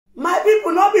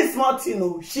smart, you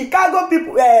know. Chicago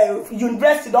people,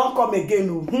 university don't come again.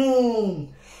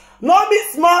 No be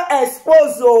small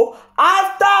exposure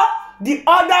after the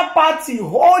other party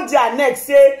hold their neck,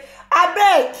 say,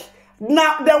 abeg,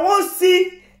 now they won't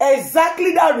see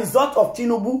exactly that result of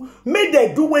Tinubu. Make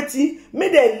they do wetin,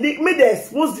 make they leak, make they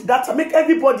expose the data, make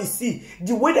everybody see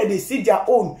the way that they see their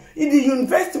own. In the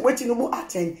university where Tinubu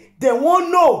attend, they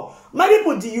won't know. My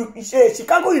people, the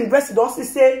Chicago University don't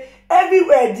say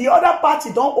everywhere the other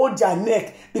party don't hold their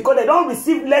neck because they don't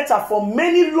receive letter from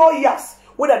many lawyers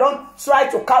where they don't try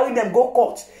to carry them go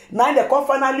court. Now they can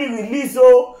finally release,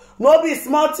 oh, no be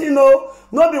smart, you know,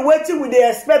 no be waiting with the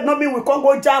expect, no be we can't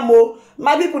go jam, oh.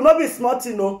 My people, no be smart,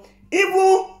 you know.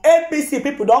 Even APC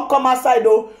people don't come outside,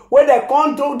 though, where they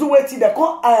can't do wetin, they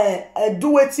can't do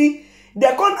wetin. They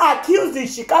can't accuse the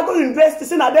Chicago University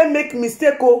saying that they make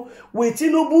mistake, oh, with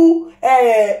Tinubu,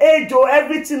 age, oh,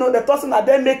 everything, oh, the person that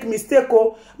they make mistake,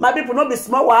 oh. My people, not be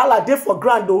small wahala dey for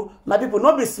grand, oh. My people,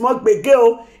 not be small gbege,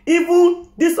 oh. Even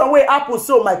this one way happen,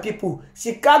 so my people,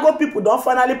 Chicago people don't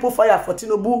finally put fire for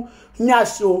Tinubu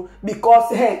nyasho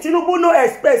because Tinubu no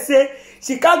expect say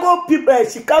Chicago people,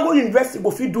 Chicago University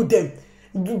go fit do them,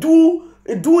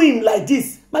 do him like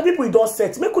this. My people, you don't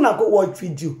set. Make una go watch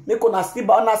video. Make una see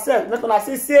by yourself. Make una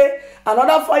say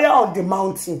another fire on the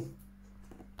mountain.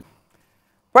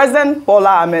 President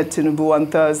Bola Ahmed Tinubu on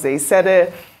Thursday said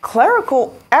a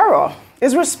clerical error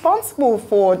is responsible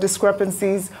for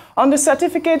discrepancies on the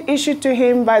certificate issued to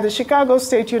him by the Chicago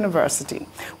State University.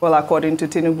 Well, according to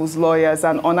Tinubu's lawyers,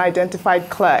 an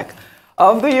unidentified clerk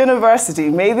of the university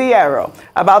made the error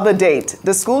about the date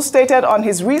the school stated on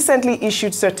his recently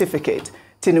issued certificate.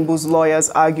 Tinubu's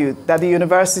lawyers argued that the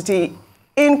university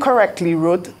incorrectly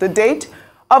wrote the date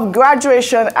of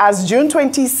graduation as June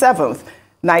 27th,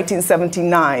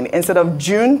 1979, instead of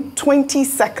June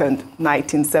 22nd,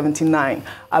 1979,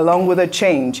 along with a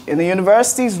change in the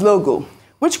university's logo,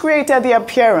 which created the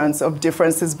appearance of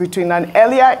differences between an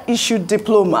earlier issued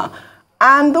diploma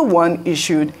and the one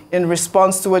issued in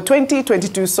response to a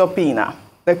 2022 subpoena.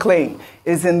 The claim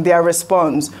is in their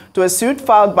response to a suit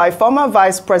filed by former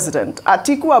Vice President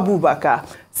Atiku Abubakar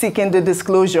seeking the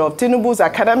disclosure of Tinubu's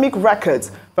academic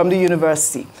records from the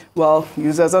university. Well,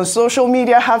 users on social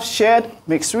media have shared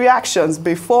mixed reactions.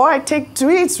 Before I take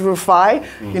tweets, Rufai,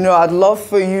 you know, I'd love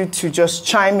for you to just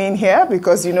chime in here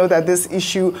because you know that this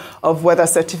issue of whether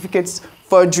certificates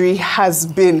forgery has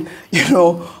been, you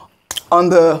know, on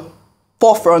the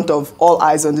forefront of all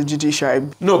eyes on the judiciary.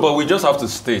 No, but we just have to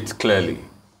state clearly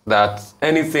that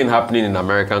anything happening in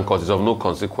American courts is of no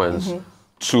consequence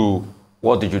to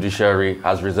what the judiciary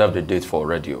has reserved a date for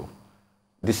already.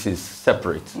 This is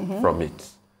separate from it.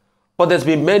 But there's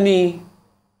been many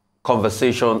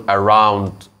conversations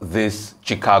around this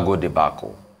Chicago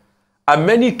debacle. And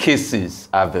many cases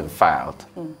have been filed.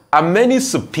 And many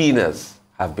subpoenas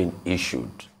have been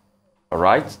issued, all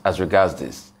right, as regards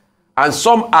this. And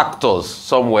some actors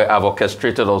somewhere have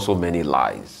orchestrated also many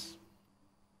lies.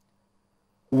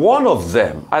 One of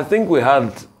them, I think we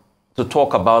had to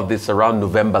talk about this around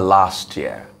November last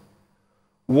year,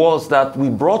 was that we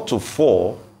brought to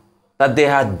fore that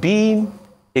there had been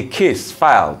a case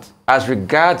filed as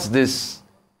regards this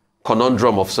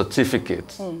conundrum of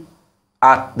certificates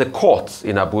at the court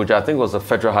in Abuja. I think it was the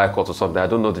Federal High Court or something. I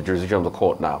don't know the jurisdiction of the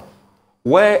court now.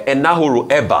 Where Enahoro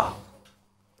Eba,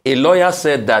 a lawyer,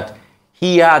 said that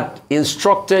he had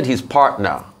instructed his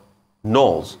partner,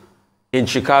 Knowles, in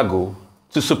Chicago,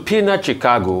 to subpoena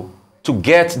Chicago to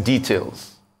get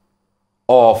details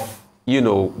of, you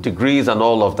know, degrees and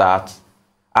all of that,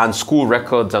 and school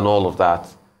records and all of that.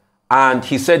 And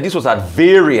he said this was at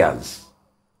variance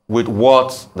with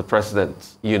what the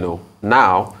president, you know,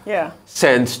 now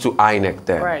sends to INEC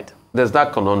then. Right. There's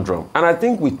that conundrum. And I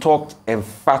think we talked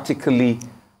emphatically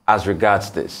as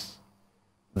regards this.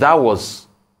 That was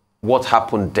what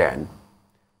happened then.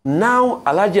 Now,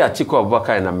 Alhaji Atiku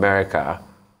Abubakar in America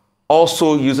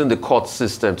also using the court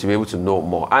system to be able to know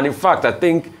more. And in fact, I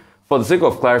think for the sake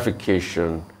of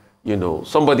clarification, you know,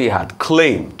 somebody had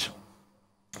claimed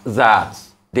that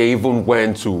they even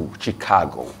went to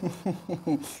Chicago.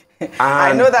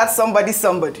 I know that's somebody.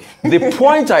 The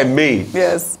point I made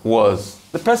was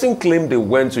the person claimed they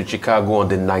went to Chicago on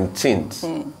the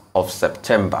 19th of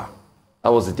September. That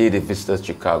was the day they visited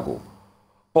Chicago.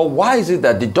 But why is it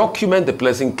that the document the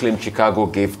person claimed Chicago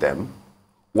gave them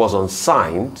was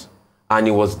unsigned and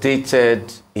it was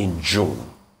dated in June?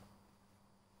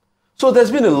 So there's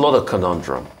been a lot of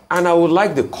conundrum, and I would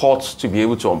like the courts to be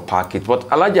able to unpack it. But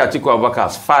Alhaji Atiku Abubakar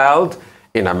has filed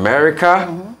in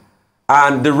America,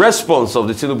 and the response of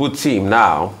the Tinubu team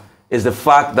now is the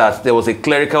fact that there was a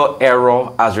clerical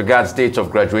error as regards date of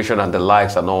graduation and the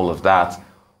likes and all of that.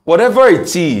 Whatever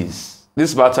it is,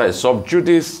 this matter is sub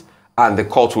judice and the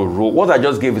court will rule. What I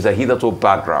just gave is a hitherto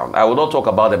background. I will not talk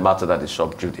about the matter that is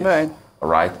sub judice. Right. All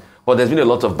right? But there's been a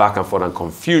lot of back and forth and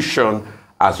confusion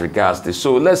as regards this.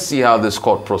 So let's see how this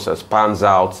court process pans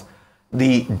out.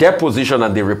 The deposition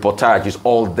and the reportage is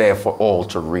all there for all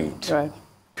to read. Right.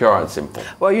 Pure and simple.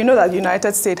 Well, you know that the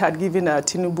United States had given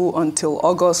Tinubu until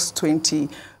August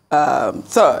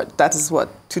 23rd, that is what,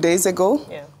 2 days ago,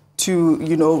 to,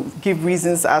 you know, give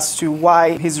reasons as to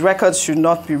why his records should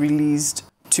not be released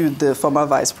to the former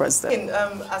vice president.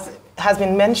 As has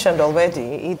been mentioned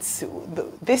already,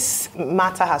 this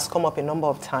matter has come up a number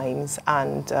of times,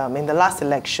 and in the last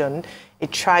election,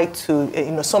 it tried to,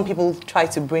 you know, some people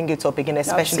tried to bring it up again,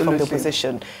 especially from the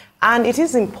opposition. And it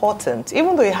is important,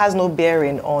 even though it has no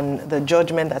bearing on the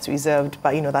judgment that's reserved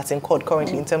by, you know, that's in court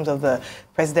currently in terms of the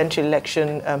presidential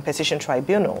election petition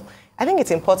tribunal. I think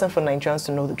it's important for Nigerians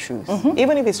to know the truth,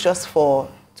 even if it's just to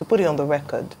put it on the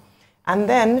record. And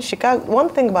then, one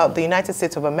thing about the United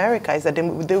States of America is that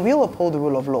they will uphold the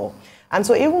rule of law. And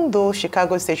so even though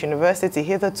Chicago State University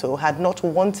hitherto had not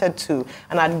wanted to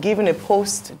and had given a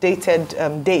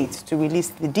post-dated date to release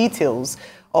the details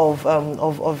of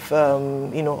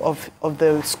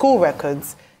the school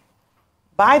records,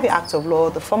 by the act of law,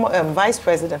 the former Vice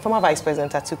President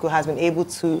Atiku has been able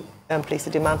to place a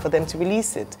demand for them to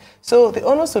release it. So the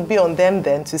onus would be on them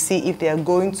then to see if they are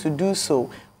going to do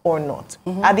so or not.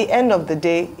 At the end of the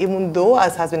day, even though,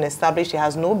 as has been established, it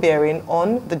has no bearing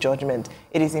on the judgment,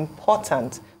 it is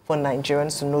important for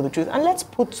Nigerians to know the truth. And let's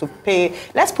put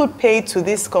pay to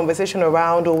this conversation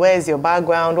around, oh, where's your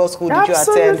background, what school did you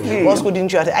attend, what school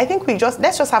didn't you attend. I think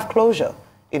let's just have closure,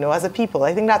 you know, as a people.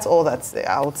 I think that's all that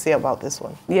I would say about this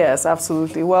one. Yes,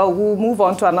 absolutely. Well, we'll move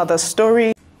on to another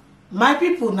story. My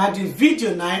people, now the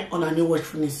video now on a new watch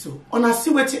finish so. On a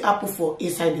see what happen for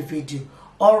inside the video.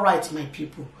 All right, my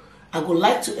people, I would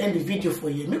like to end the video for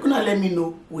you. Make una let me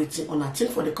know waiting on a thing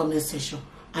for the comment section.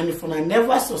 And if una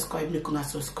never subscribe, make una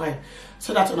subscribe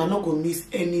so that una not go miss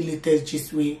any latest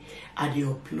gist way I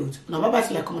upload. Now bye bye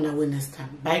till I come on away next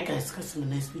time. Bye guys, catch you in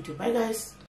the next video. Bye guys.